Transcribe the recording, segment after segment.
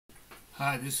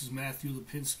Hi, this is Matthew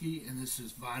Lipinski, and this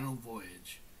is Vinyl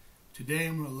Voyage. Today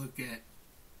I'm going to look at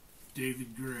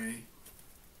David Gray.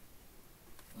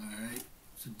 Alright,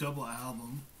 it's a double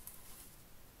album.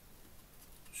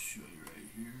 I'll show you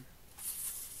right here.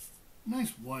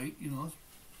 Nice white, it's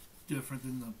different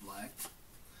than the black.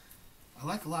 I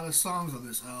like a lot of songs on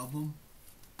this album,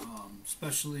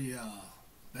 especially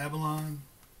Babylon,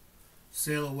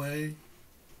 Sail Away,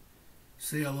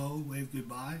 Say Hello, Wave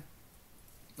Goodbye.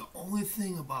 The only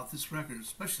thing about this record,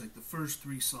 especially like the first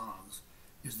three songs,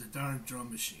 is the darn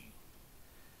drum machine.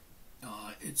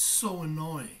 It's so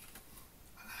annoying.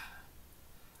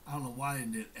 I don't know why they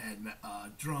didn't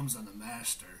add drums on the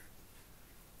master.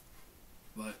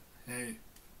 But hey,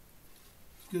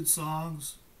 good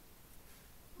songs.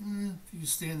 If you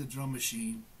stand the drum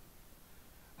machine,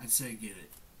 I'd say get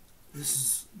it. This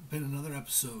has been another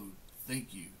episode.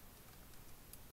 Thank you.